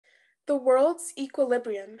The world's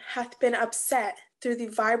equilibrium hath been upset through the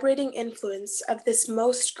vibrating influence of this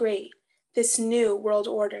most great, this new world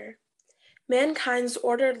order. Mankind's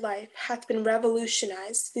ordered life hath been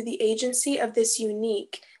revolutionized through the agency of this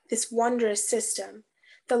unique, this wondrous system,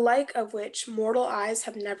 the like of which mortal eyes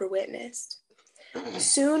have never witnessed.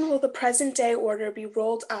 Soon will the present day order be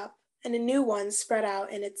rolled up and a new one spread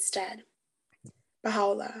out in its stead.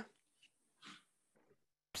 Baha'u'lláh.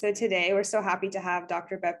 So today we're so happy to have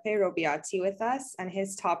Dr. Beppe Robiati with us, and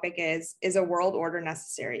his topic is a world order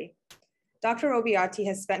necessary? Dr. Robiati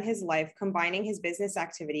has spent his life combining his business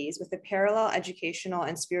activities with a parallel educational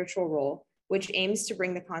and spiritual role, which aims to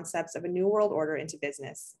bring the concepts of a new world order into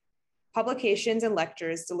business. Publications and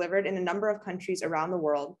lectures delivered in a number of countries around the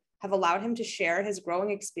world have allowed him to share his growing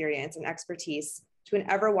experience and expertise to an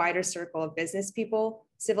ever wider circle of business people,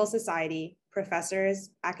 civil society,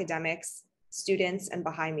 professors, academics, students, and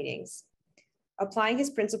Baha'i meetings. Applying his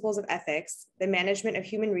principles of ethics, the management of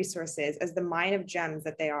human resources as the mine of gems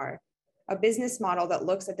that they are, a business model that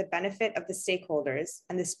looks at the benefit of the stakeholders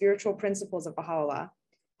and the spiritual principles of Baha'u'lláh,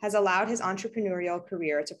 has allowed his entrepreneurial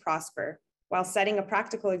career to prosper while setting a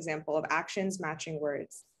practical example of actions matching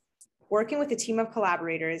words. Working with a team of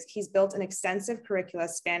collaborators, he's built an extensive curricula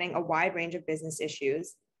spanning a wide range of business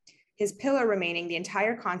issues, his pillar remaining the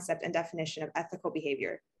entire concept and definition of ethical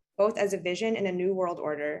behavior, both as a vision in a new world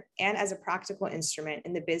order and as a practical instrument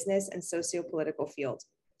in the business and socio-political field.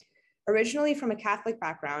 Originally from a Catholic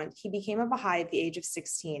background, he became a Baha'i at the age of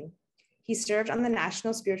 16. He served on the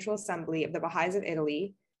National Spiritual Assembly of the Baha'is of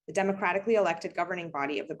Italy, the democratically elected governing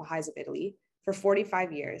body of the Baha'is of Italy, for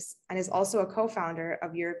 45 years, and is also a co-founder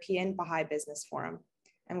of European Bahá'í Business Forum.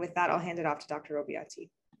 And with that, I'll hand it off to Dr.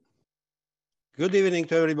 Robiati. Good evening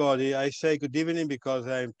to everybody. I say good evening because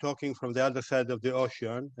I'm talking from the other side of the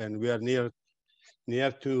ocean, and we are near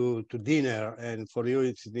to dinner, and for you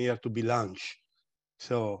it's near to be lunch.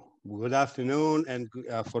 So good afternoon, and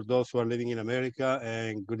for those who are living in America,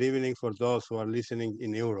 and good evening for those who are listening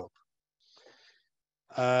in Europe.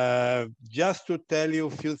 Just to tell you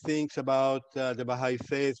a few things about the Baha'i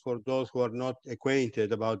faith for those who are not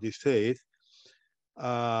acquainted about this faith.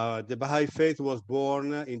 The Baha'i faith was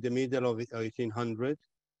born in the middle of 1800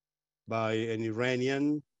 by an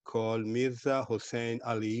Iranian called Mirza Hossein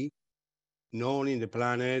Ali, known in the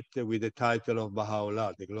planet with the title of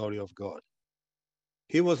Baha'u'lláh, the glory of God.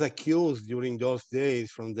 He was accused during those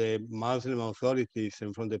days from the Muslim authorities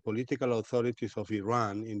and from the political authorities of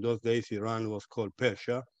Iran. In those days, Iran was called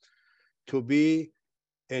Persia, to be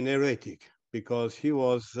an heretic because he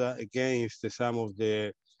was against some of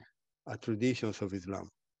the traditions of Islam.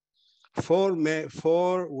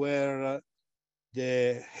 Four were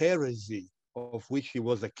the heresy of which he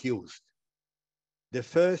was accused. The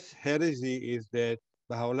first heresy is that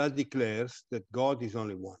Baha'u'lláh declares that God is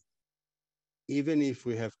only one. Even if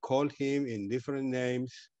we have called him in different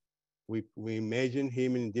names, we imagine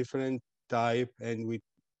him in different type, and we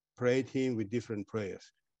prayed him with different prayers.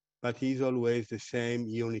 But he's always the same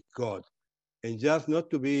unique God. And just not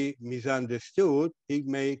to be misunderstood, he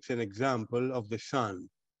makes an example of the sun.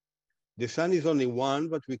 The sun is only one,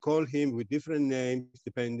 but we call him with different names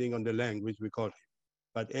depending on the language we call him.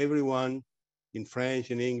 But everyone in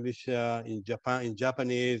French, in English, in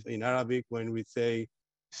Japanese, in Arabic, when we say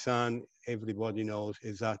sun, everybody knows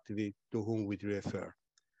exactly to whom we refer.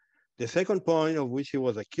 The second point of which he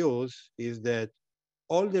was accused is that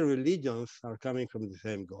all the religions are coming from the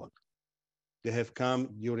same God. They have come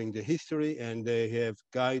during the history, and they have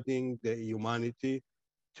guiding the humanity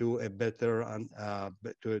to a better,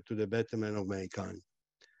 to the betterment of mankind.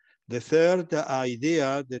 The third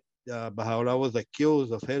idea that Baha'u'lláh was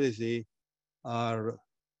accused of heresy are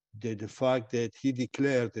the fact that he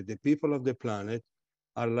declared that the people of the planet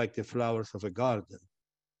are like the flowers of a garden.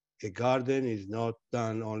 A garden is not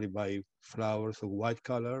done only by flowers of white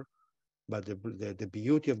color, but the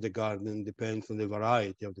beauty of the garden depends on the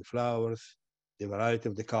variety of the flowers, the variety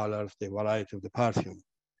of the colors, the variety of the perfume.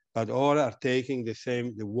 But all are taking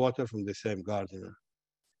the water from the same gardener.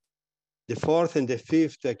 The fourth and the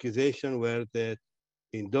fifth accusation were that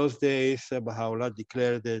in those days, Baha'u'lláh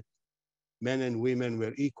declared that men and women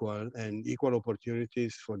were equal, and equal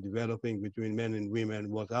opportunities for developing between men and women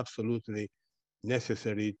was absolutely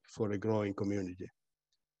necessary for a growing community.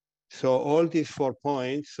 So all these 4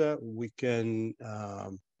 points, we can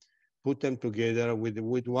put them together with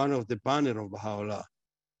one of the banner of Baha'u'lláh,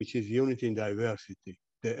 which is unity in diversity.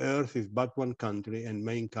 The earth is but one country and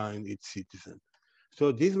mankind its citizen.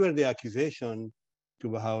 So these were the accusations to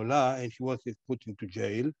Baha'u'lláh, and he was put into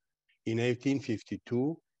jail in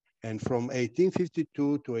 1852. And from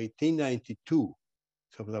 1852 to 1892,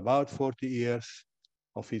 so for about 40 years,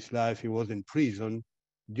 of his life, he was in prison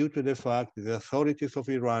due to the fact that the authorities of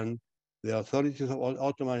Iran, the authorities of the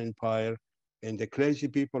Ottoman Empire, and the clergy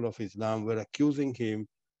people of Islam were accusing him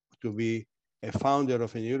to be a founder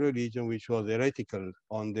of a new religion which was heretical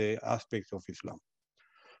on the aspects of Islam.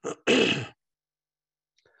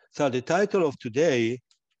 So the title of today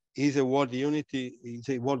is a world unity, is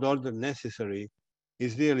a world order necessary,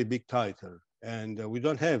 is really a big title. And we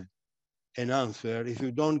don't have an answer if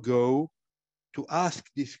you don't go to ask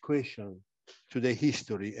this question to the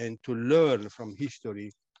history and to learn from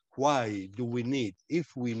history, why do we need, if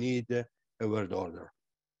we need a world order.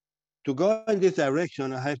 To go in this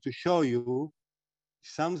direction, I have to show you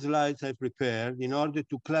some slides I prepared in order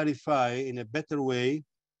to clarify in a better way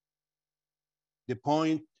the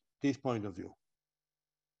point, this point of view.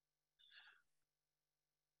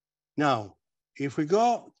 Now, if we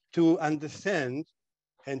go to understand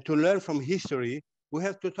and to learn from history, we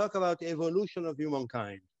have to talk about the evolution of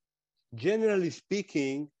humankind. Generally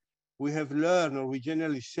speaking, we have learned, or we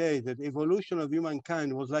generally say that evolution of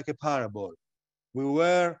humankind was like a parabol. We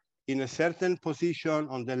were in a certain position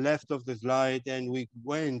on the left of the slide, and we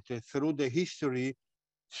went through the history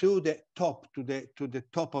to the top, to the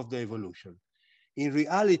top of the evolution. In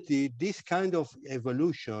reality, this kind of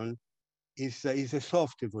evolution is a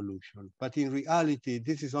soft evolution, but in reality,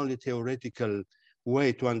 this is only a theoretical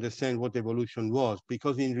way to understand what evolution was,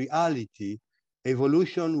 because in reality,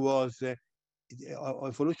 evolution was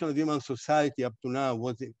evolution of human society up to now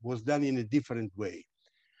was done in a different way.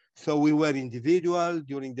 So we were individual.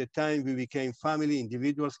 During the time we became family,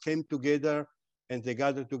 individuals came together and they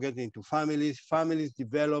gathered together into families. Families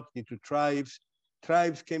developed into tribes.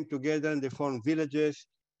 Tribes came together and they formed villages.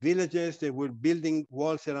 Villages, they were building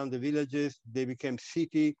walls around the villages. They became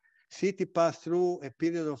city. City passed through a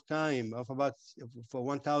period of time of about for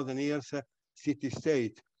 1,000 years,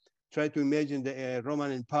 city-state. Try to imagine the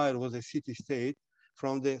Roman Empire was a city-state.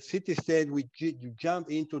 From the city-state, we jump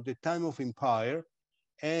into the time of empire.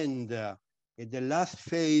 And at the last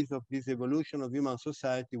phase of this evolution of human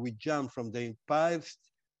society, we jump from the empire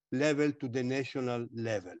level to the national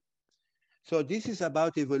level. So this is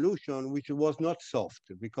about evolution, which was not soft,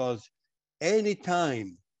 because any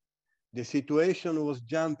time the situation was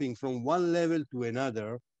jumping from one level to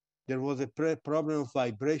another, there was a problem of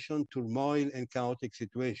vibration, turmoil, and chaotic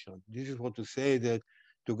situation. This is what to say that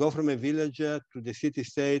to go from a villager to the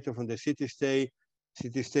city-state, or from the city-state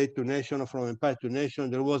to nation, or from empire to nation,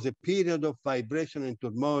 there was a period of vibration and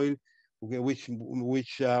turmoil, which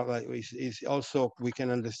is also, we can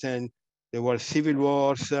understand, there were civil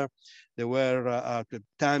wars, there were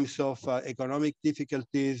times of economic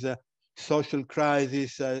difficulties, social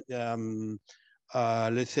crisis,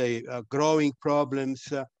 let's say growing problems.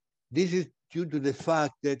 This is due to the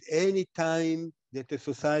fact that any time that the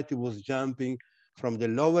society was jumping from the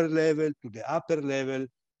lower level to the upper level,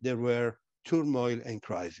 there were turmoil and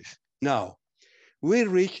crisis. Now, we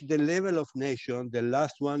reached the level of nation, the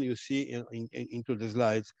last one you see into the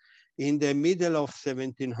slides, in the middle of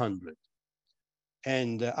 1700.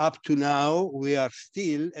 And up to now, we are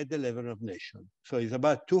still at the level of nation. So it's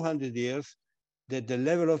about 200 years that the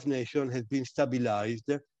level of nation has been stabilized,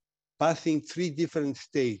 passing 3 different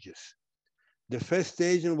stages. The first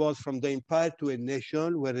stage was from the empire to a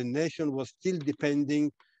nation, where a nation was still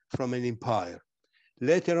depending from an empire.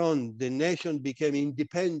 Later on, the nation became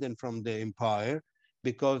independent from the empire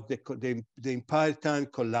because the empire time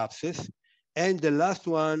collapses. And the last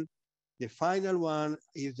one, the final one,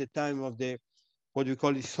 is the time of the, what we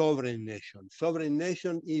call a sovereign nation. Sovereign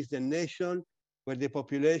nation is the nation where the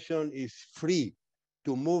population is free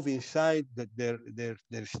to move inside their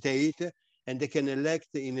state, and they can elect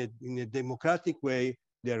in a democratic way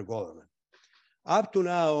their government. Up to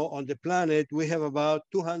now on the planet, we have about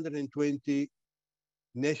 220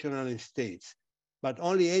 national states, but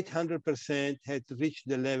only 800% had reached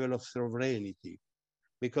the level of sovereignty,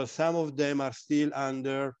 because some of them are still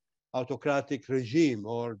under autocratic regime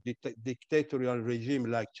or dictatorial regime,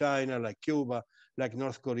 like China, like Cuba, like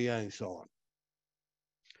North Korea, and so on.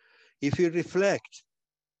 If you reflect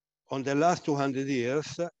on the last 200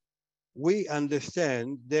 years, we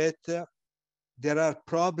understand that there are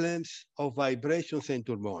problems of vibrations and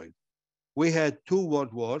turmoil. We had 2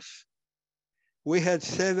 world wars. We had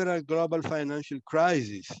several global financial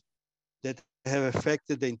crises that have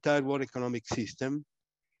affected the entire world economic system.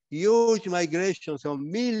 Huge migrations of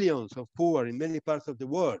millions of poor in many parts of the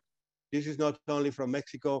world. This is not only from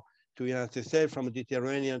Mexico to the United States, from the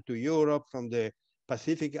Mediterranean to Europe, from the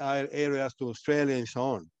Pacific areas to Australia, and so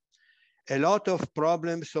on. A lot of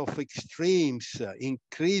problems of extremes,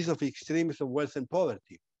 increase of extremes of wealth and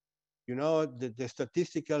poverty. You know, the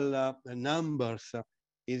statistical numbers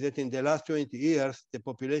is that in the last 20 years, the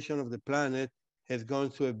population of the planet has gone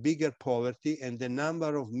through a bigger poverty, and the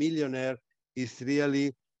number of millionaires is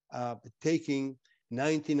really taking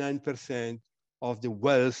 99% of the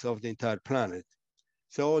wealth of the entire planet.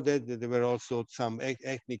 So that there were also some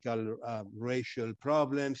ethnical, racial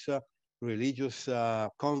problems, religious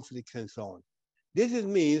conflicts, and so on. This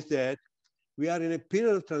means that we are in a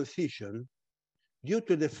period of transition due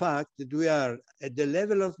to the fact that we are at the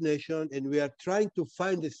level of nation and we are trying to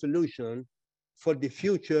find a solution for the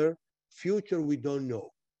future we don't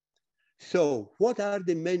know. So what are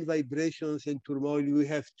the main vibrations and turmoil we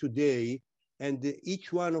have today, and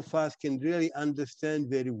each one of us can really understand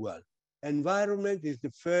very well? Environment is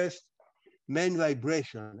the first main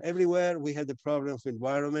vibration. Everywhere we have the problem of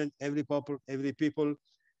environment. Every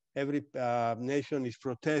nation is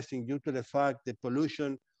protesting due to the fact that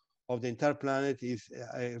pollution of the entire planet is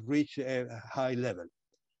reached a high level.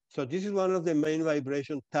 So this is one of the main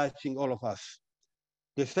vibrations touching all of us.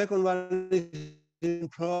 The second one is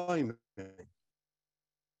employment.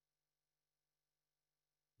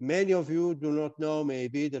 Many of you do not know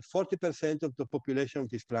maybe that 40% of the population of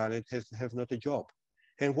this planet have not a job.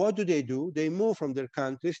 And what do? They move from their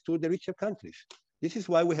countries to the richer countries. This is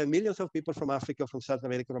why we have millions of people from Africa, from South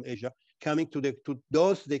America, from Asia, coming to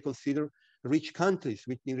those they consider rich countries,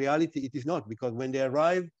 which in reality it is not, because when they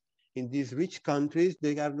arrive in these rich countries,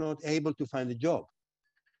 they are not able to find a job.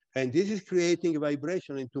 And this is creating a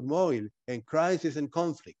vibration and turmoil and crisis and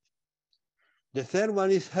conflict. The third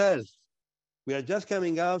one is health. We are just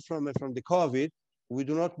coming out from the COVID. We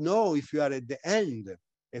do not know if you are at the end,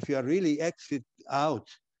 if you are really exit out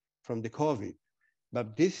from the COVID.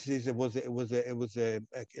 But this was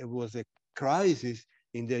a crisis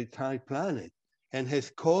in the entire planet and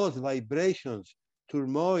has caused vibrations,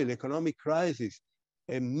 turmoil, economic crisis,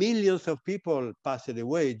 and millions of people passed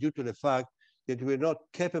away due to the fact that we're not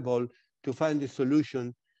capable to find a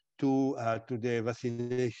solution to the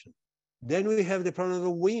vaccination. Then we have the problem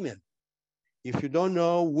of women. If you don't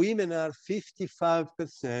know, women are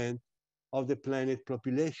 55% of the planet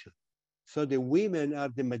population. So the women are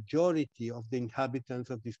the majority of the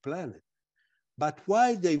inhabitants of this planet. But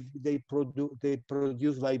why they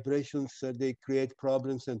produce vibrations, they create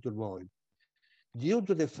problems and turmoil? Due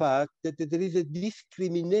to the fact that there is a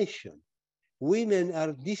discrimination. Women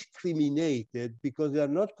are discriminated because they are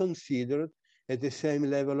not considered at the same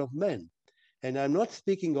level of men. And I'm not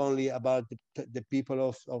speaking only about the people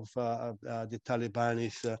of the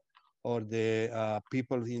Talibanis or the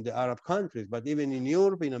people in the Arab countries, but even in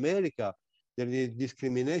Europe, in America, there is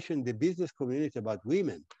discrimination in the business community about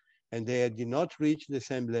women, and they did not reach the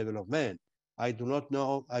same level of men. I do not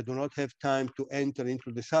know, I do not have time to enter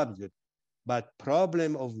into the subject, but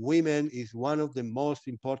problem of women is one of the most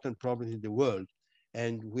important problems in the world.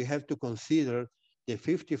 And we have to consider that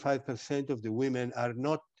 55% of the women are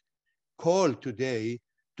not called today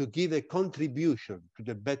to give a contribution to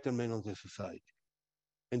the betterment of the society.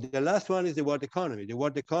 And the last one is the world economy. The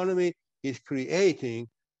world economy is creating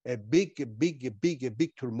a big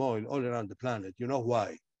turmoil all around the planet. You know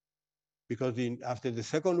why? Because after the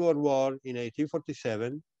Second World War in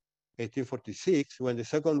 1847, 1846, when the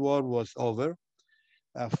Second War was over,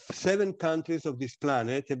 7 countries of this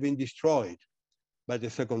planet have been destroyed by the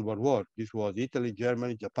Second World War. This was Italy,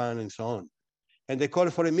 Germany, Japan, and so on. And they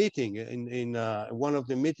called for a meeting. In one of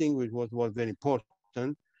the meetings, which was very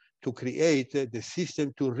important, to create the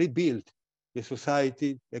system to rebuild the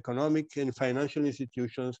society, economic and financial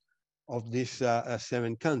institutions of these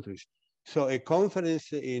 7 countries. So a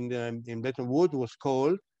conference in Bretton Woods was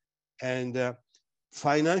called, and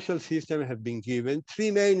financial system have been given.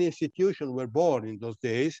 3 main institutions were born in those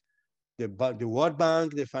days: the World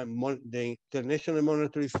Bank, the International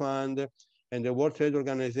Monetary Fund, and the World Trade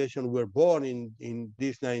Organization were born in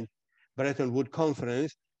this 9th Bretton Woods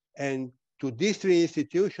Conference. And to these 3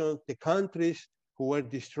 institutions, the countries who were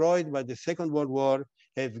destroyed by the Second World War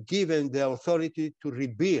have given the authority to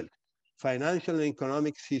rebuild financial and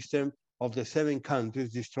economic system of the 7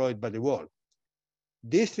 countries destroyed by the war.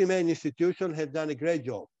 These 3 main institutions have done a great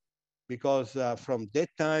job, because from that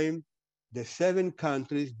time, the 7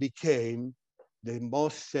 countries became the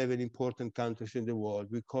most 7 important countries in the world.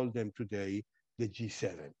 We call them today the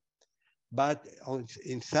G7. But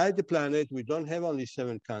inside the planet, we don't have only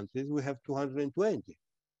 7 countries, we have 220.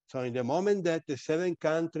 So in the moment that the 7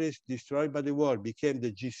 countries destroyed by the war became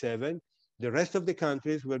the G7, the rest of the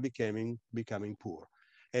countries were becoming poor.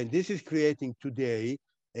 And this is creating today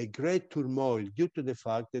a great turmoil due to the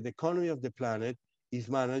fact that the economy of the planet is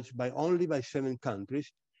managed only by 7 countries.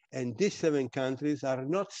 And these 7 countries are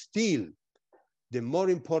not still the more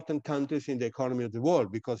important countries in the economy of the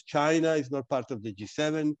world, because China is not part of the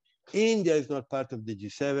G7, India is not part of the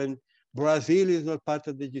G7, Brazil is not part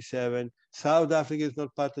of the G7, South Africa is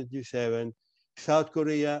not part of the G7, South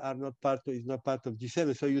Korea is not part of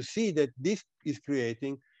G7. So you see that this is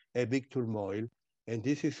creating a big turmoil, and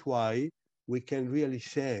this is why we can really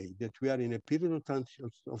say that we are in a period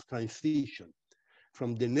of transition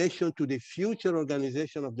from the nation to the future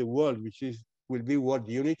organization of the world, which will be world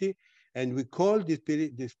unity, and we call this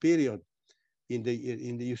period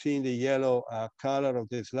you see in the yellow color of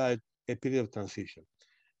the slide, a period of transition.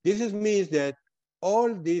 This means that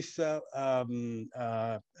all these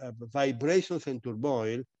vibrations and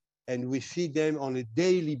turmoil, and we see them on a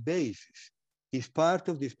daily basis, is part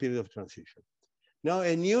of this period of transition. Now,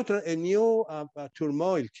 a new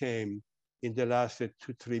turmoil came in the last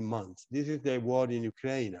 2-3 months. This is the war in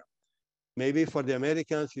Ukraine. Maybe for the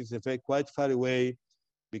Americans, it's quite far away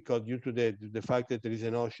because due to the fact that there is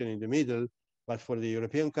an ocean in the middle, but for the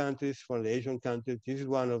European countries, for the Asian countries, this is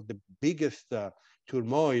one of the biggest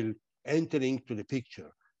turmoil entering to the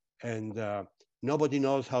picture. And nobody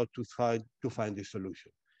knows how to find the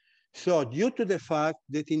solution. So due to the fact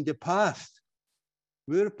that in the past,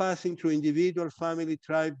 we were passing through individual, family,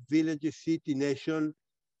 tribe, village, city, nation,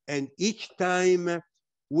 and each time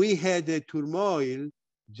we had a turmoil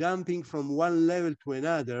jumping from one level to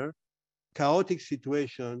another, chaotic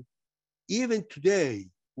situation. Even today,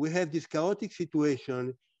 we have this chaotic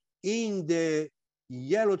situation in the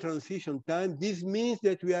yellow transition time. This means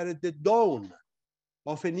that we are at the dawn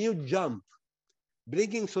of a new jump,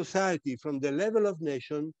 bringing society from the level of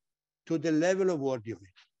nation to the level of world unity.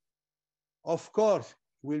 Of course,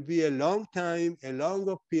 will be a long time, a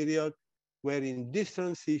longer period, where in this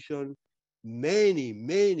transition, many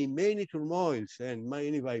turmoils and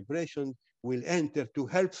many vibrations will enter to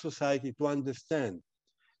help society to understand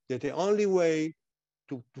that the only way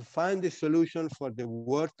to find a solution for the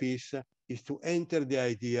world peace is to enter the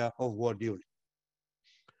idea of world unity.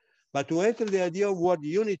 But to enter the idea of world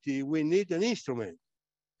unity, we need an instrument.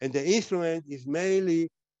 And the instrument is mainly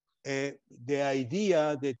the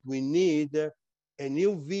idea that we need a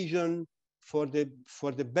new vision for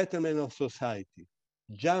the betterment of society,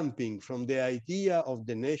 jumping from the idea of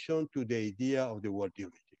the nation to the idea of the world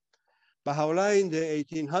unity. Baha'u'lláh in the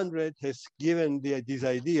 1800s has given this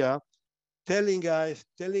idea, telling us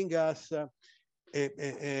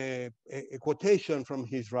a quotation from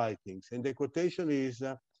his writings. And the quotation is,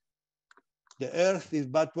 the earth is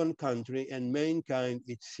but one country and mankind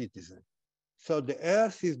its citizen. So the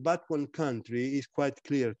earth is but one country is quite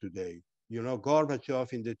clear today. You know,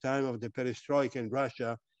 Gorbachev, in the time of the perestroika in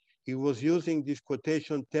Russia, he was using this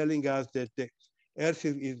quotation telling us that the earth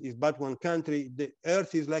is but one country. The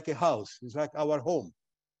earth is like a house. It's like our home.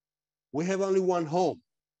 We have only one home.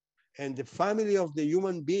 And the family of the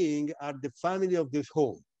human being are the family of this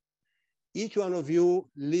home. Each one of you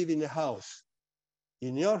live in a house.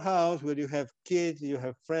 In your house, where you have kids, you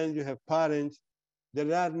have friends, you have parents,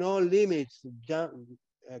 there are no limits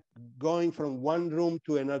going from one room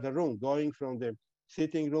to another room, going from the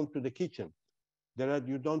sitting room to the kitchen.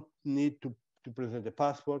 You don't need to present a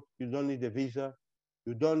passport, you don't need a visa,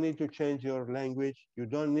 you don't need to change your language, you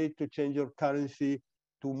don't need to change your currency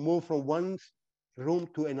to move from one room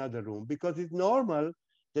to another room, because it's normal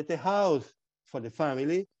that the house for the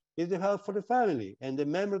family is the house for the family, and the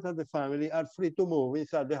members of the family are free to move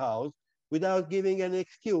inside the house without giving any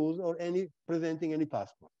excuse or presenting any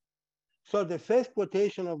passport. So the first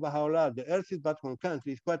quotation of Baha'u'lláh, the earth is but one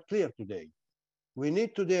country, is quite clear today. We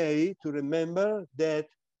need today to remember that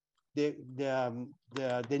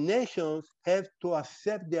the nations have to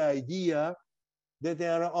accept the idea that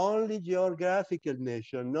there are only geographical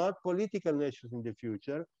nations, not political nations in the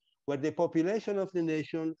future, where the population of the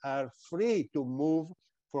nation are free to move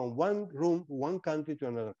from one country to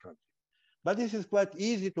another country. But this is quite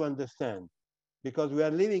easy to understand, because we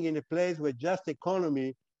are living in a place where just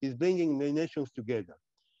economy is bringing the nations together.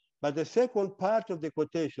 But the second part of the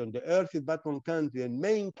quotation, the earth is but one country and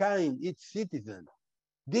mankind its citizen,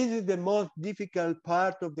 this is the most difficult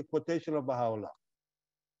part of the quotation of Baha'u'lláh.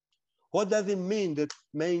 What does it mean that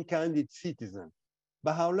mankind is citizen?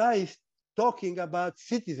 Baha'u'lláh is talking about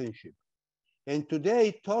citizenship. And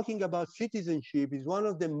today, talking about citizenship is one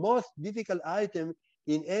of the most difficult items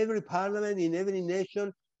in every parliament, in every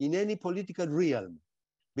nation, in any political realm,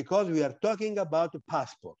 because we are talking about a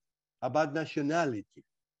passport, about nationality.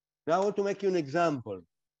 Now I want to make you an example.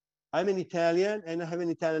 I'm an Italian and I have an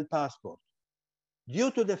Italian passport.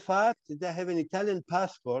 Due to the fact that I have an Italian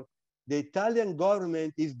passport, the Italian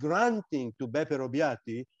government is granting to Beppe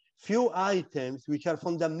Robiati few items which are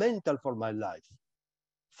fundamental for my life.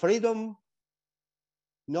 Freedom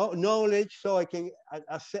No knowledge, so I can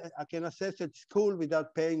assess at school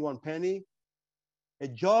without paying 1 penny. A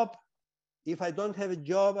job, if I don't have a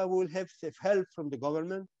job, I will have help from the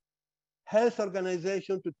government. Health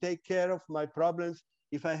organization to take care of my problems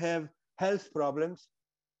if I have health problems.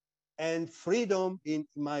 And freedom in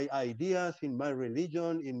my ideas, in my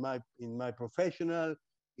religion, in my professional,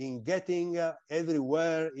 in getting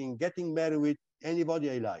everywhere, in getting married with anybody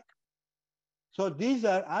I like. So these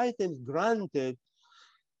are items granted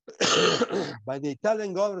by the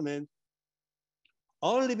Italian government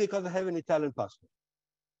only because I have an Italian passport.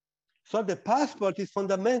 So the passport is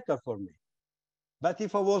fundamental for me. But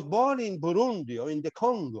if I was born in Burundi or in the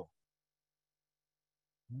Congo,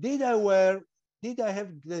 did I have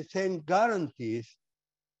the same guarantees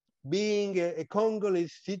being a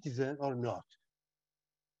Congolese citizen or not?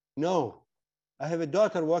 No. I have a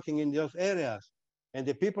daughter working in those areas, and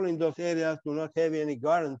the people in those areas do not have any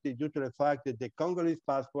guarantee due to the fact that the Congolese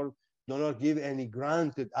passport do not give any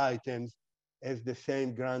granted items as the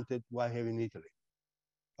same granted I have in Italy.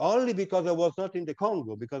 Only because I was not in the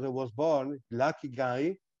Congo, because I was born, lucky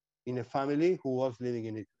guy, in a family who was living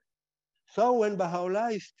in Italy. So when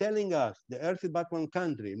Baha'u'lláh is telling us the earth is but one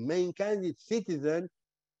country, mankind is citizen,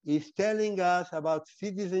 is telling us about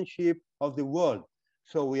citizenship of the world.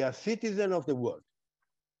 So we are citizens of the world.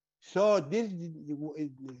 So this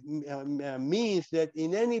means that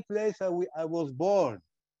in any place I was born,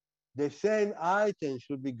 the same item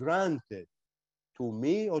should be granted to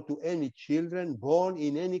me or to any children born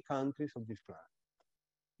in any countries of this planet.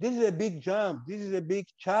 This is a big jump. This is a big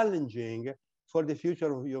challenging for the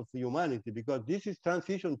future of humanity, because this is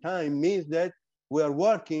transition time, means that we are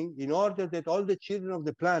working in order that all the children of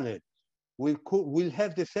the planet will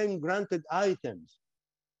have the same granted items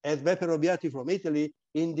as Beppe Robiati from Italy,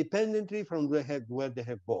 independently from where they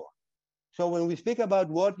have born. So when we speak about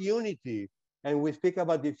world unity and we speak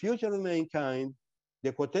about the future of mankind,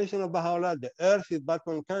 the quotation of Baha'u'lláh, the earth is but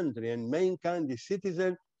one country and mankind, the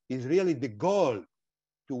citizen, is really the goal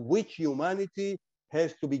to which humanity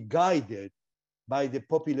has to be guided by the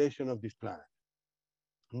population of this planet.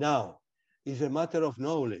 Now, it's a matter of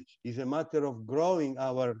knowledge. It's a matter of growing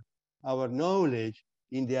our knowledge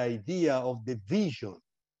in the idea of the vision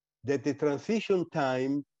that the transition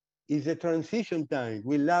time is a transition time.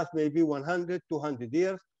 Will last maybe 100, 200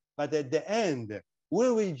 years, but at the end,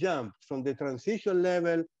 we will jump from the transition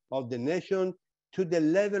level of the nation to the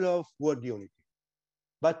level of world unity.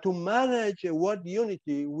 But to manage a world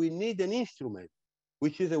unity, we need an instrument,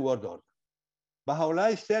 which is a world order.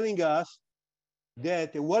 Baha'u'lláh is telling us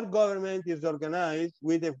that a world government is organized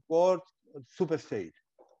with a world superstate.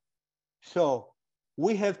 So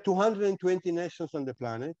we have 220 nations on the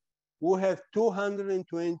planet. We have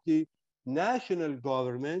 220 national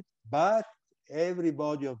governments, but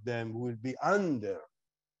everybody of them will be under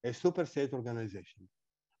a superstate organization.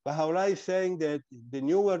 Baha'u'lláh is saying that the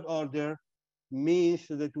New World Order means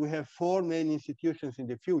that we have 4 main institutions in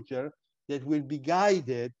the future that will be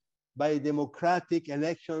guided by democratic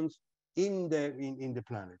elections in the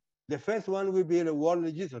planet. The first one will be the World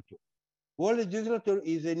Legislature. World Legislature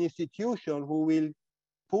is an institution who will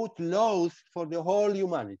put laws for the whole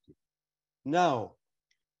humanity. Now,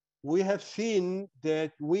 we have seen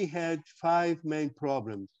that we had 5 main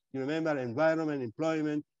problems. You remember environment,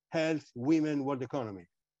 employment, health, women, world economy.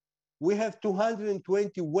 We have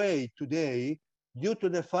 220 ways today due to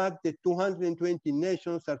the fact that 220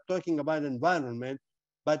 nations are talking about environment,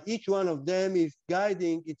 but each one of them is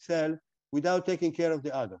guiding itself without taking care of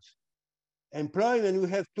the others. Employment, we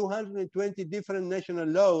have 220 different national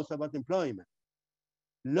laws about employment.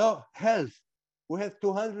 Health, we have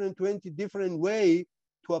 220 different ways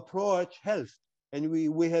to approach health. And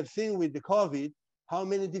we have seen with the COVID how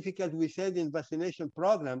many difficulties we had in vaccination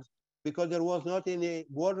programs because there was not any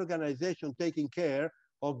world organization taking care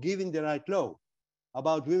of giving the right law.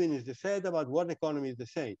 About women is the same, about world economy is the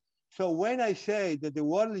same. So when I say that the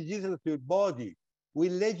world legislative body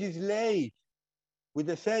will legislate with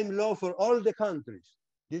the same law for all the countries,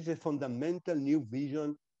 this is a fundamental new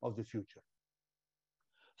vision of the future.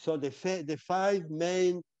 So the 5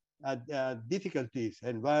 main difficulties,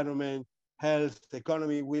 environment, health,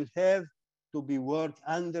 economy, will have to be worked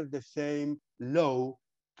under the same law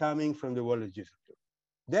coming from the world legislature.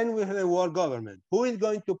 Then we have a world government. Who is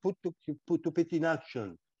going to put in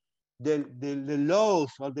action the laws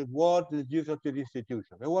of the world legislative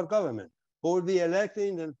institution? A world government who will be elected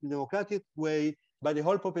in a democratic way by the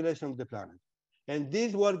whole population of the planet. And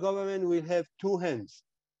this world government will have 2 hands.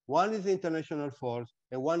 One is the international force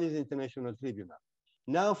and one is the international tribunal.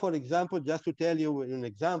 Now, for example, just to tell you an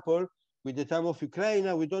example, with the time of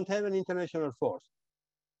Ukraine, we don't have an international force.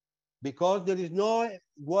 because there is no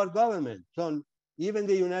world government. So even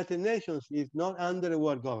the United Nations is not under a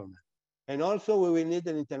world government. And also we will need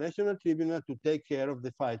an international tribunal to take care of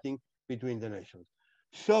the fighting between the nations.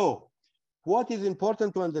 So what is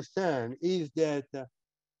important to understand is that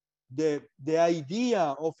the idea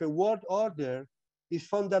of a world order is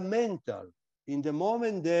fundamental in the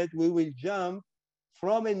moment that we will jump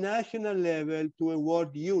from a national level to a world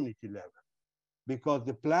unity level. Because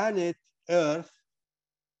the planet Earth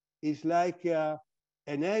is like an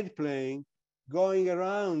airplane going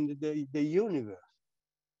around the universe.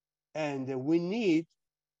 And we need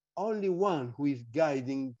only one who is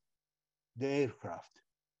guiding the aircraft.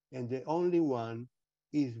 And the only one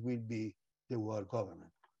will be the world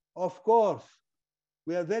government. Of course,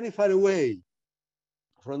 we are very far away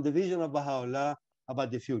from the vision of Baha'u'lláh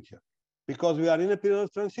about the future, because we are in a period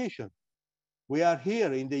of transition. We are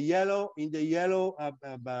here in the yellow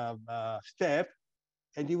step,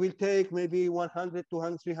 and it will take maybe 100,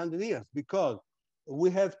 200, 300 years, because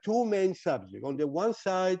we have two main subjects. On the one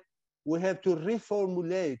side, we have to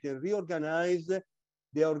reformulate and reorganize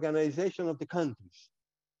the organization of the countries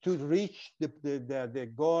to reach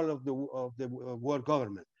the goal of the world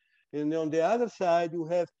government. And on the other side, you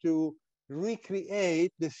have to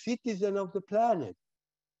recreate the citizen of the planet,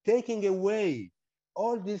 taking away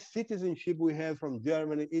all this citizenship we have from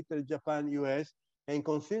Germany, Italy, Japan, US, and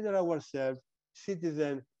consider ourselves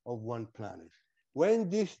citizens of one planet. When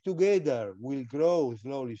this together will grow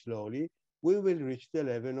slowly, slowly, we will reach the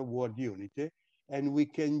level of world unity, and we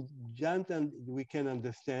can jump and we can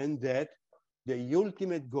understand that the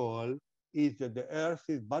ultimate goal is that the Earth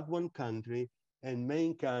is but one country and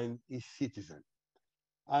mankind is citizen.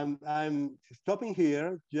 I'm stopping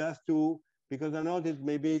here just because I know that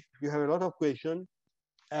maybe you have a lot of questions,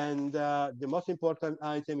 and the most important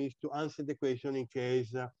item is to answer the question in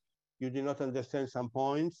case you did not understand some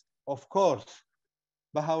points. Of course,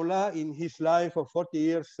 Baha'u'lláh, in his life of 40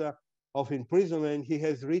 years of imprisonment, he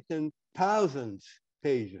has written thousands of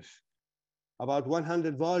pages, about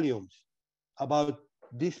 100 volumes, about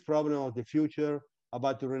this problem of the future,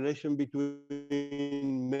 about the relation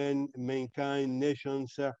between mankind,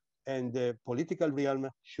 nations, and the political realm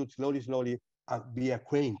should slowly, slowly be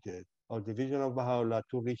acquainted of the vision of Baha'u'lláh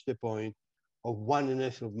to reach the point of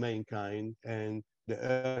oneness of mankind, and the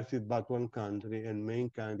Earth is but one country and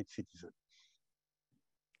mankind is citizen.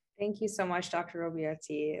 Thank you so much, Dr.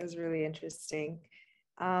 Robiati. It was really interesting.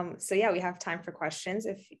 So yeah, we have time for questions.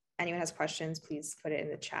 If anyone has questions, please put it in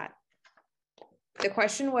the chat. The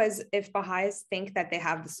question was, if Baha'is think that they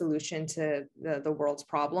have the solution to the world's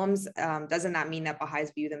problems, doesn't that mean that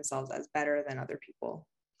Baha'is view themselves as better than other people?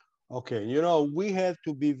 Okay, we have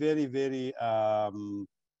to be very, very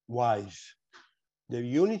wise. The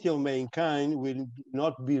unity of mankind will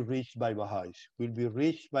not be reached by Baha'is, will be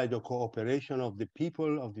reached by the cooperation of the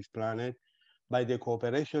people of this planet, by the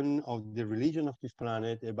cooperation of the religion of this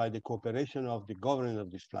planet, and by the cooperation of the government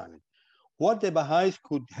of this planet. What the Baha'is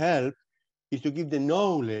could help is to give the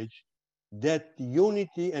knowledge that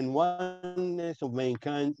unity and oneness of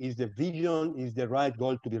mankind is the vision, is the right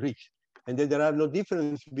goal to be reached. And that there are no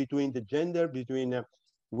difference between the gender, between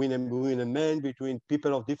women and men, between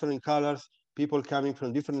people of different colors, people coming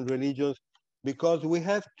from different religions, because we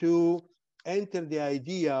have to enter the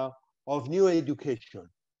idea of new education.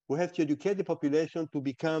 We have to educate the population to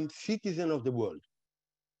become citizens of the world.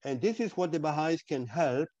 And this is what the Baha'is can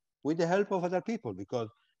help with the help of other people, because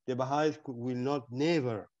the Baha'is will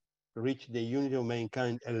never reach the unity of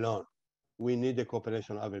mankind alone. We need the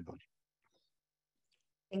cooperation of everybody.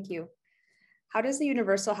 Thank you. How does the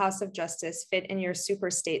Universal House of Justice fit in your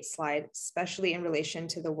superstate slide, especially in relation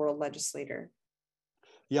to the world legislator?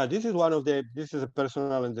 Yeah, this is a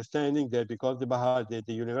personal understanding that because the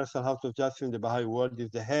Universal House of Justice in the Baha'i world is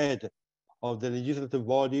the head of the legislative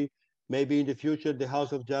body, maybe in the future, the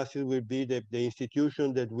House of Justice will be the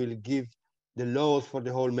institution that will give the laws for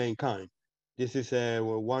the whole mankind. This is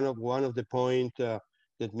one of the points that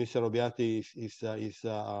Mr. Robiati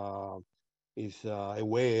is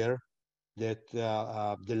aware that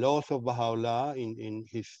the laws of Baha'u'lláh in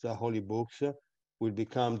his holy books will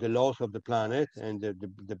become the laws of the planet, and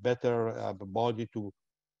the better body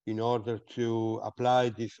in order to apply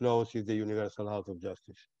these laws is the Universal House of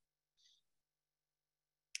Justice.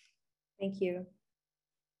 Thank you.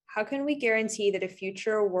 How can we guarantee that a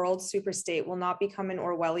future world superstate will not become an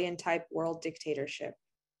Orwellian-type world dictatorship?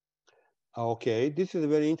 Okay, this is a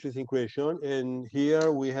very interesting question, and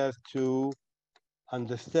here we have to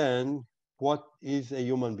understand what is a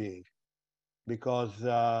human being, because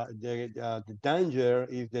the danger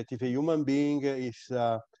is that if a human being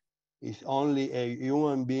is only a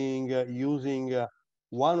human being using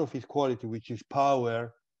one of his qualities, which is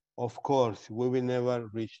power, of course, we will never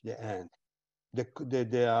reach the end.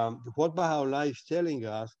 What Baha'u'lláh is telling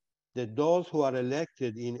us, that those who are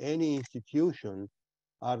elected in any institution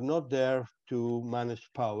are not there to manage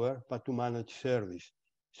power, but to manage service.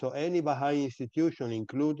 So any Baha'i institution,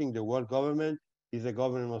 including the world government, is a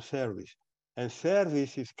government of service. And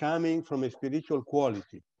service is coming from a spiritual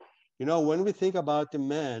quality. You know, when we think about a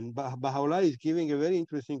man, Baha'u'lláh is giving a very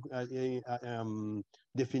interesting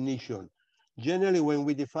definition. Generally, when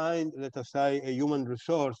we define, let us say, a human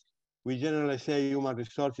resource, we generally say human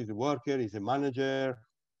resource is a worker, is a manager,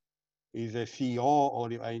 is a CEO,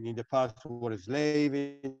 or in the past was a slave,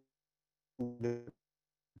 in the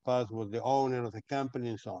past was the owner of the company,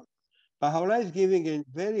 and so on. Baha'u'lláh is giving a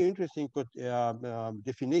very interesting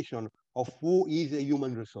definition of who is a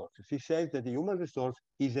human resource. He says that the human resource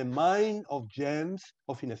is a mine of gems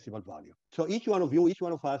of inestimable value. So each one of you, each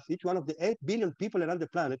one of us, each one of the 8 billion people around the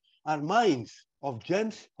planet are mines of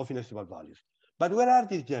gems of inestimable values. But where are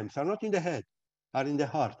these gems? Are not in the head, are in the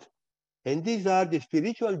heart. And these are the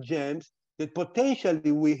spiritual gems that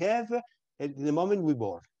potentially we have at the moment we're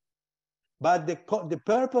born. But the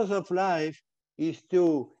purpose of life is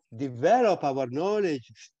to develop our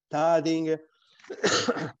knowledge, studying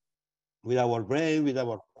with our brain, with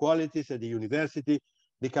our qualities at the university,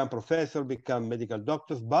 become professors, become medical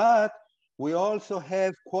doctors. But we also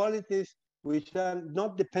have qualities which are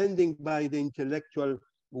not depending by the intellectual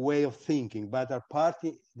way of thinking, but are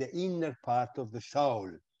the inner part of the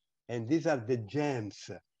soul. And these are the gems.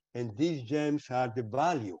 And these gems are the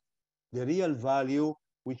value, the real value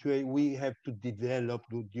which we have to develop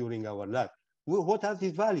during our life. What are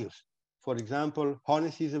these values? For example,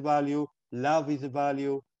 honesty is a value, love is a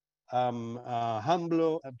value,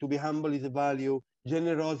 to be humble is a value,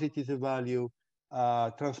 generosity is a value,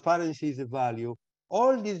 transparency is a value.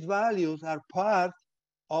 All these values are part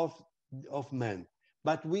of man.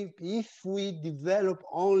 But if we develop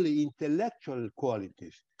only intellectual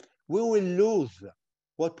qualities, we will lose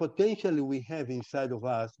what potentially we have inside of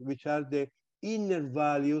us, which are the inner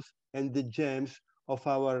values and the gems of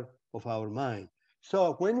our mind.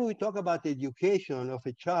 So when we talk about education of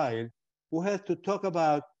a child, we have to talk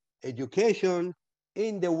about education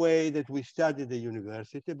in the way that we study the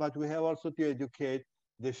university, but we have also to educate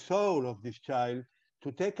the soul of this child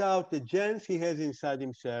to take out the gems he has inside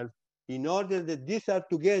himself in order that these are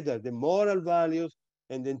together, the moral values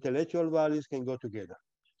and the intellectual values can go together.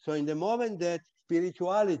 So in the moment that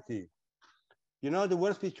spirituality, you know, the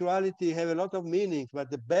word spirituality have a lot of meanings, but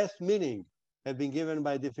the best meaning has been given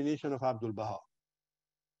by definition of Abdu'l-Baha.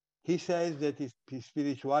 He says that his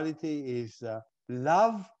spirituality is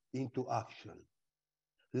love into action.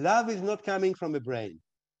 Love is not coming from a brain.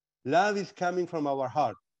 Love is coming from our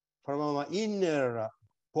heart, from our inner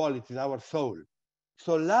qualities, our soul.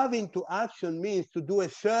 So love into action means to do a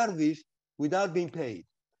service without being paid.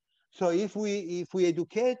 So if we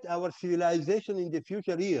educate our civilization in the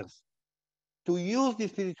future years to use the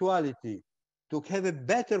spirituality to have a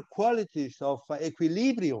better qualities of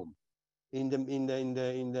equilibrium in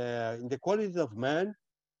the qualities of man,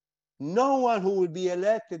 no one who will be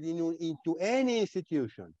elected into any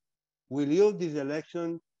institution will use this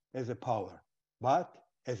election as a power, but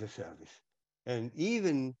as a service. And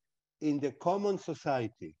even in the common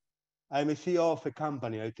society, I'm a CEO of a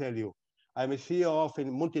company, I tell you, I'm a CEO of a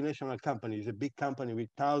multinational company. It's a big company with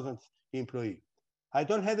thousands of employees. I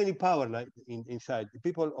don't have any power inside. The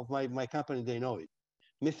people of my company, they know it.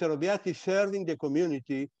 Mr. Robiati is serving the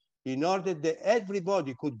community in order that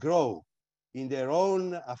everybody could grow in their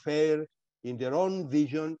own affair, in their own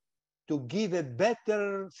vision, to give a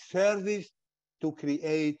better service to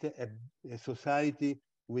create a society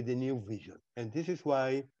with a new vision. And this is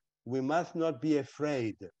why we must not be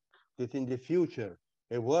afraid that in the future,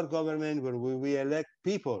 a world government where we elect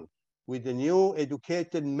people with a new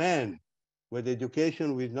educated man, where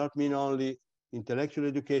education will not mean only intellectual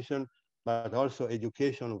education, but also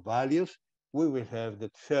education of values, we will have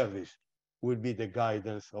that service will be the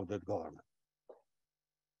guidance of that government.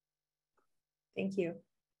 Thank you.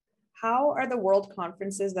 How are the world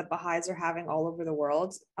conferences that Baha'is are having all over the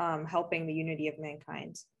world helping the unity of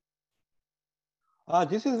mankind?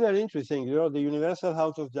 This is very interesting. You know, the Universal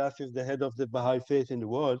House of Justice, the head of the Baha'i faith in the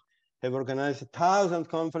world, have organized 1,000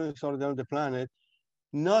 conferences all around the planet,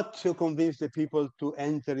 not to convince the people to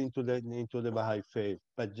enter into the Baha'i faith,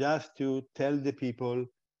 but just to tell the people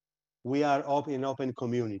we are an open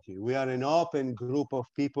community. We are an open group of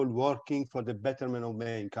people working for the betterment of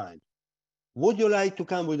mankind. Would you like to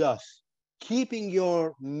come with us? Keeping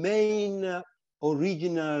your main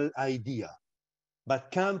original idea,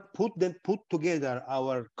 but put together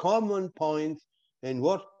our common points and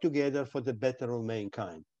work together for the better of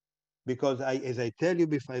mankind. Because as I told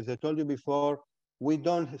you before, we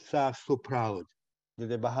don't are so proud that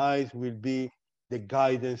the Baha'is will be the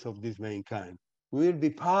guidance of this mankind. We will be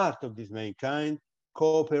part of this mankind,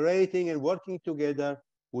 cooperating and working together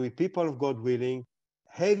with people of God willing,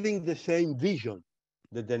 having the same vision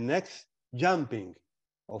that the next jumping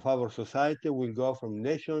of our society will go from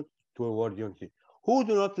nation to a world unity. Who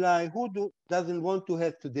do not like, doesn't want to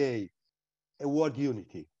have today a world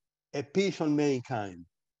unity, a peace on mankind,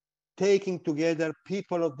 taking together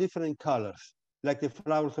people of different colors, like the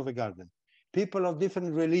flowers of a garden, people of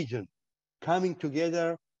different religion, coming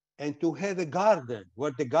together and to have a garden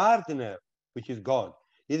where the gardener, which is God,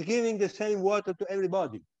 is giving the same water to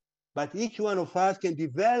everybody. But each one of us can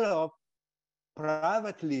develop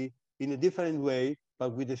privately in a different way,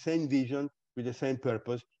 but with the same vision, with the same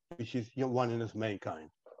purpose, which is oneness mankind.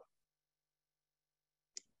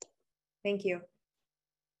 Thank you.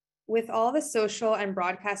 With all the social and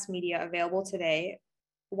broadcast media available today,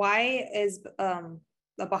 why is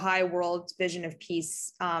the Baha'i world's vision of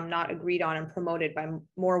peace not agreed on and promoted by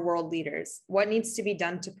more world leaders? What needs to be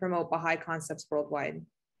done to promote Baha'i concepts worldwide?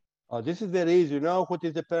 This is very easy. You know what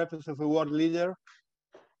is the purpose of a world leader?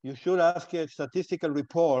 You should ask a statistical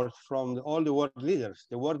report from all the world leaders.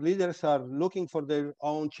 The world leaders are looking for their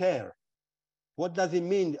own chair. What does it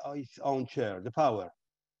mean, its own chair, the power?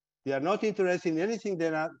 They are not interested in anything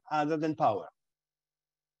other than power.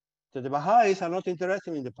 So the Baha'is are not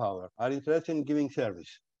interested in the power, are interested in giving service.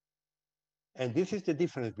 And this is the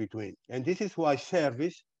difference between. And this is why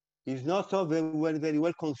service is not so very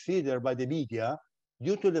well considered by the media,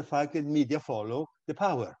 due to the fact that media follow the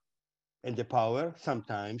power. And the power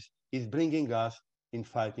sometimes is bringing us in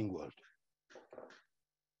fighting world.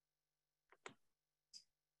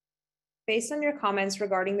 Based on your comments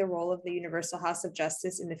regarding the role of the Universal House of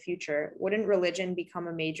Justice in the future, wouldn't religion become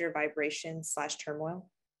a major vibration / turmoil?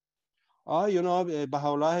 You know,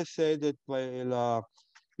 Baha'u'lláh has said that,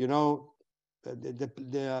 you know,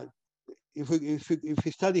 if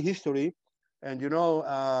we study history, and you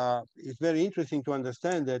know, it's very interesting to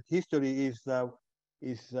understand that history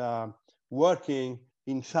is working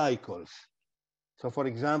in cycles. So, for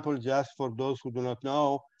example, just for those who do not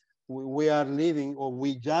know, we are living, or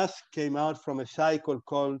we just came out from a cycle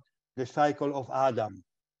called the cycle of Adam.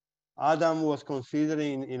 Adam was considered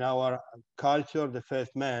in our culture the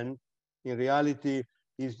first man. In reality,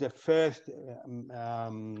 is the first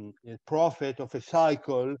prophet of a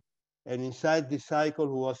cycle, and inside this cycle,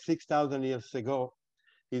 who was 6,000 years ago,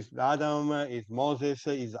 is Adam, is Moses,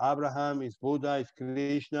 is Abraham, is Buddha, is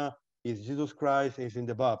Krishna, is Jesus Christ, is in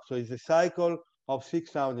the Bab. So it's a cycle of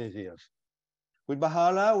 6,000 years. With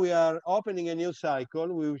Baha'u'lláh, we are opening a new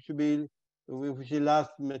cycle, which will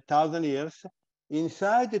last 1,000 years.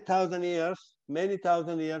 Inside the 1,000 years, many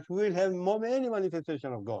thousand years, we will have many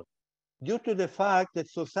manifestations of God, due to the fact that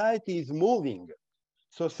society is moving.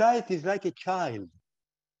 Society is like a child.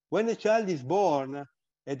 When a child is born,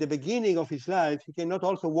 at the beginning of his life, he cannot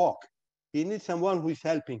also walk. He needs someone who is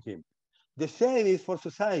helping him. The same is for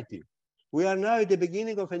society. We are now at the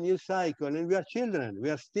beginning of a new cycle, and we are children. We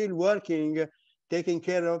are still working, taking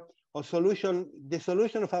care of a solution. The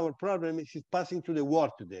solution of our problem is passing through the war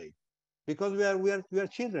today, because we are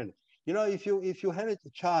children. You know, if you have a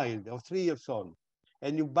child of 3 years old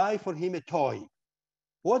and you buy for him a toy,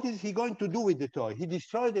 what is he going to do with the toy? He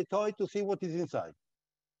destroys the toy to see what is inside.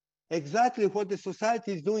 Exactly what the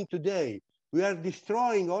society is doing today. We are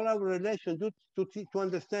destroying all our relations to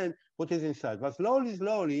understand what is inside. But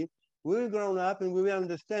slowly, we will grow up and we will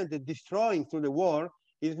understand that destroying through the war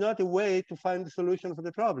is not a way to find the solution for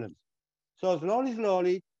the problems. So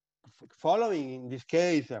slowly, following in this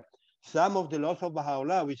case some of the laws of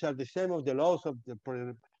Baha'u'lláh, which are the same of the laws of the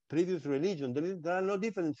previous religion, there are no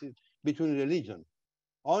differences between religions.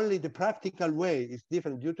 Only the practical way is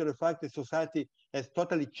different due to the fact that society has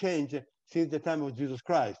totally changed since the time of Jesus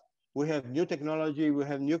Christ. We have new technology, we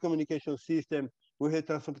have new communication system, we have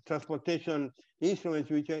transportation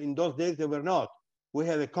instruments, which in those days they were not. We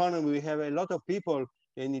have economy, we have a lot of people,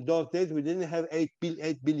 and in those days we didn't have 8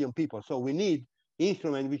 billion people. So we need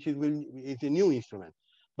instrument, which is a new instrument.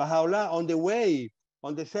 Baha'u'lláh, on the way,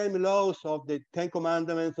 on the same laws of the 10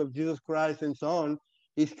 Commandments of Jesus Christ and so on,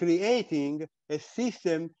 is creating a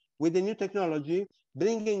system with the new technology,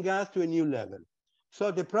 bringing us to a new level.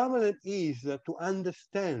 So the problem is to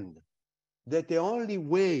understand that the only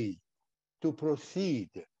way to proceed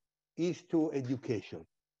is to education.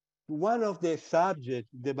 One of the subjects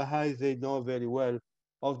the Baha'is, they know very well,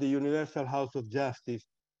 of the Universal House of Justice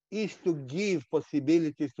is to give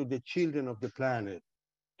possibilities to the children of the planet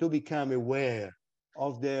to become aware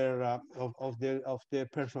of their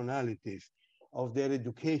personalities, of their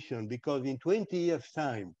education, because in 20 years'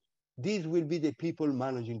 time, these will be the people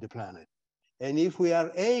managing the planet. And if we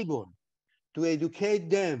are able to educate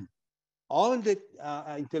them on the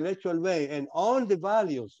intellectual way and on the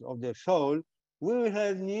values of their soul, we will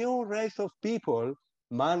have new race of people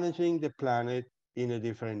managing the planet in a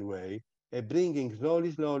different way and bringing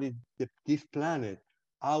slowly, slowly this planet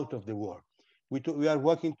out of the war. We are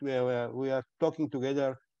working, we are talking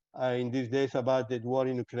together in these days about the war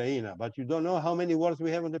in Ukraine, but you don't know how many wars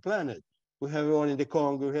we have on the planet. We have a war in the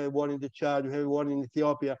Congo, we have a war in the Chad, we have a war in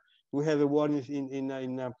Ethiopia, we have a war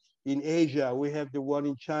in Asia, we have the war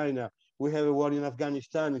in China, we have a war in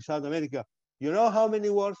Afghanistan, in South America. You know how many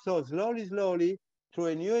wars? So slowly, slowly, through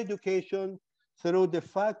a new education, through the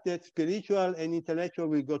fact that spiritual and intellectual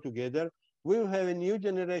will go together, we will have a new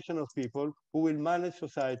generation of people who will manage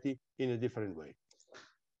society in a different way.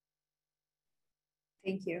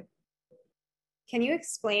 Thank you. Can you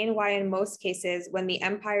explain why in most cases, when the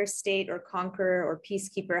empire state or conqueror or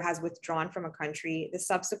peacekeeper has withdrawn from a country, the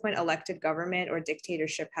subsequent elected government or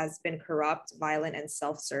dictatorship has been corrupt, violent, and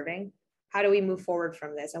self-serving? How do we move forward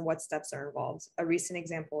from this, and what steps are involved? A recent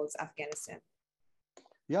example is Afghanistan.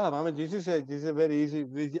 Yeah, Mohammed, this is a very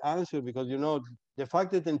easy answer, because you know the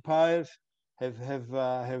fact that empires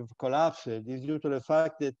have collapsed is due to the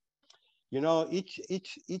fact that you know each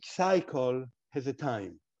cycle has a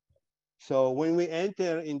time. So when we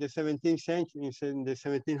enter in the 17th century, in the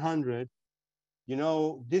 1700s, you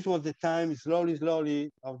know this was the time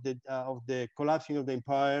slowly of the collapsing of the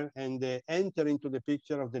empire and the enter into the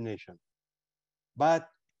picture of the nation. But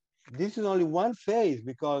this is only one phase,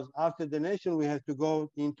 because after the nation, we have to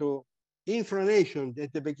go into infranation.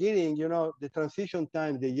 At the beginning, you know, the transition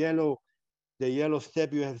time, the yellow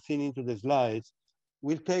step you have seen into the slides,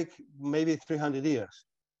 will take maybe 300 years.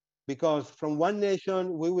 Because from one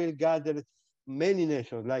nation, we will gather many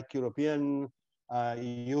nations like European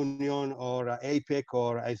Union or APEC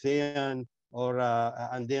or ASEAN or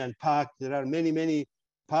Andean Pact. There are many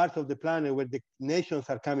parts of the planet where the nations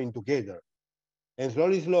are coming together. And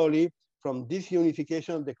slowly, slowly, from this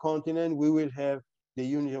unification of the continent, we will have the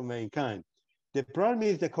unity of mankind. The problem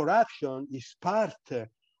is the corruption is part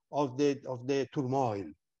of the turmoil,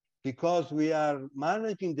 because we are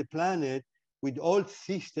managing the planet with old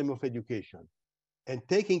system of education and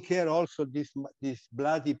taking care also this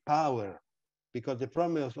bloody power, because the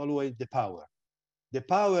problem is always the power. The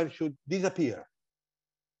power should disappear.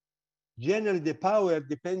 Generally, the power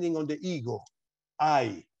depending on the ego.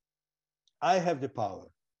 I have the power.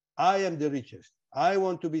 I am the richest. I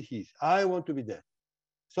want to be his. I want to be that.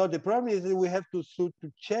 So the problem is that we have to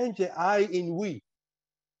change the I in we.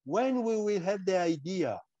 When we will have the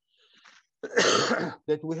idea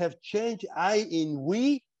that we have changed I in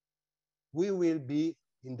we will be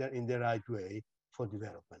in the right way for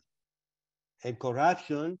development. And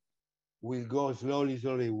corruption will go slowly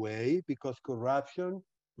away, because corruption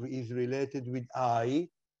is related with I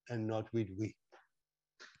and not with we.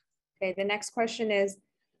 Okay, the next question is,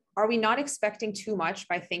 are we not expecting too much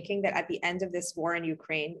by thinking that at the end of this war in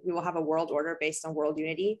Ukraine, we will have a world order based on world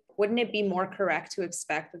unity? Wouldn't it be more correct to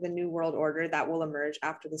expect that the new world order that will emerge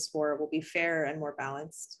after this war will be fairer and more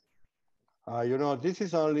balanced? You know, this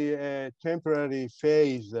is only a temporary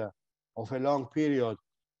phase of a long period.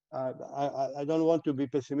 I don't want to be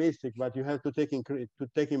pessimistic, but you have to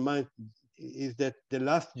take in mind is that the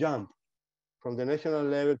last jump from the national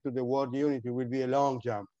level to the world unity will be a long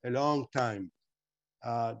jump, a long time.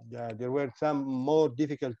 There were some more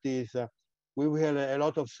difficulties. We will have a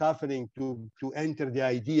lot of suffering to enter the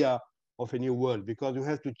idea of a new world, because we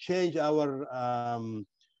have to change our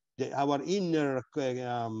inner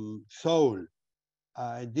soul.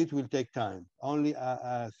 This will take time, only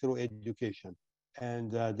through education.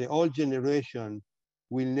 And the old generation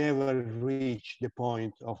will never reach the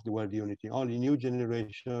point of the world unity. Only new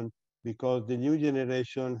generation, because the new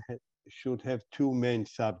generation should have two main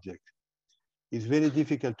subjects. It's very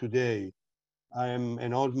difficult today. I am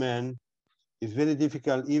an old man. It's very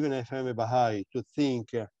difficult, even if I'm a Baha'i, to think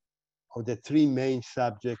of the three main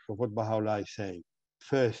subjects of what Baha'u'lláh is saying.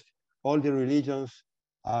 First, all the religions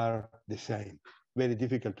are the same. Very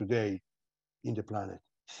difficult today in the planet.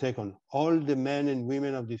 Second, all the men and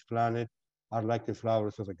women of this planet are like the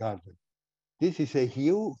flowers of a garden. This is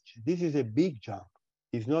a big jump.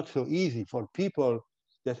 It's not so easy for people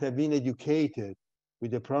that have been educated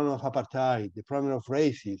with the problem of apartheid, the problem of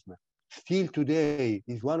racism. Still today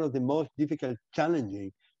is one of the most difficult,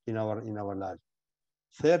 challenging in our lives.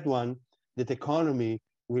 Third one, that economy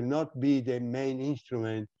will not be the main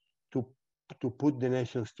instrument to put the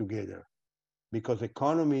nations together, because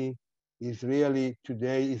economy is really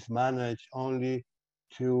today is managed only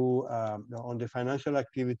to on the financial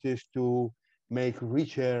activities to make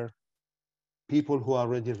richer people who are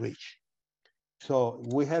already rich. So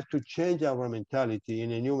we have to change our mentality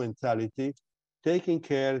in a new mentality, taking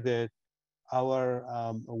care that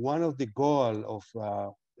our one of the goal of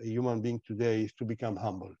a human being today is to become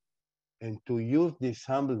humble and to use this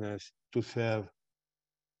humbleness to serve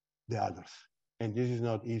the others. And this is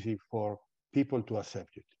not easy for people to accept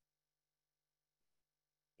it.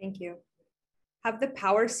 Thank you. Have the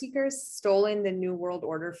power seekers stolen the New World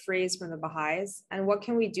Order phrase from the Baha'is? And what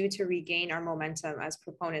can we do to regain our momentum as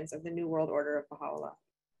proponents of the New World Order of Baha'u'lláh?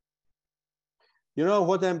 You know,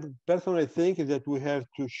 what I personally think is that we have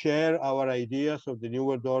to share our ideas of the New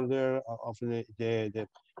World Order, of the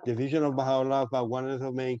vision of Baha'u'lláh, about oneness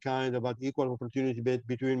of mankind, about equal opportunity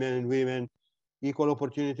between men and women, equal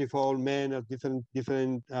opportunity for all men of different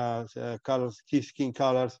colors, skin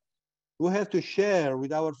colors. We have to share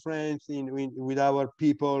with our friends, with our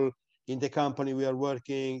people in the company we are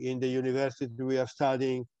working, in the university we are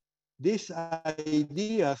studying, these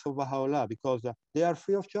ideas of Baha'u'lláh, because they are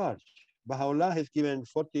free of charge. Baha'u'lláh has given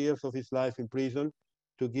 40 years of his life in prison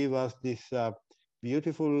to give us this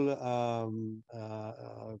beautiful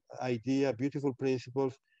idea, beautiful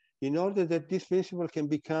principles, in order that this principle can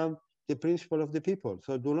become the principle of the people.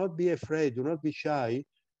 So do not be afraid, do not be shy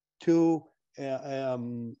to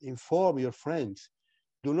inform your friends.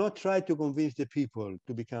 Do not try to convince the people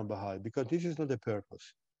to become Baha'i, because this is not the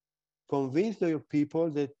purpose. Convince your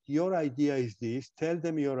people that your idea is this, tell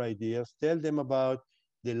them your ideas, tell them about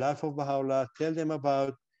the life of Baha'u'lláh, tell them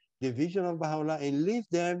about the vision of Baha'u'lláh, and leave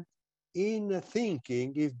them in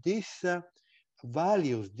thinking if these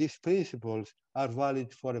values, these principles are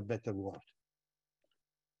valid for a better world.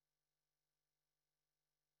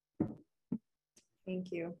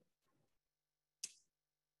 Thank you.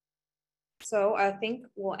 So I think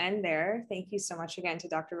we'll end there. Thank you so much again to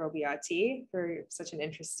Dr. Robiati for such an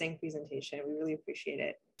interesting presentation. We really appreciate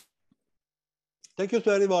it. Thank you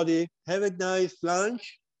to everybody. Have a nice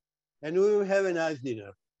lunch, and we will have a nice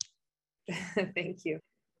dinner. Thank you.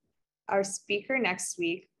 Our speaker next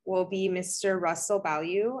week will be Mr. Russell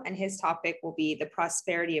Ballew, and his topic will be the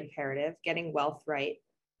prosperity imperative, getting wealth right.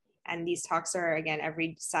 And these talks are, again,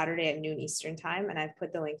 every Saturday at noon Eastern time, and I've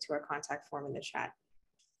put the link to our contact form in the chat.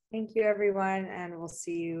 Thank you, everyone, and we'll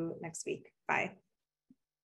see you next week. Bye.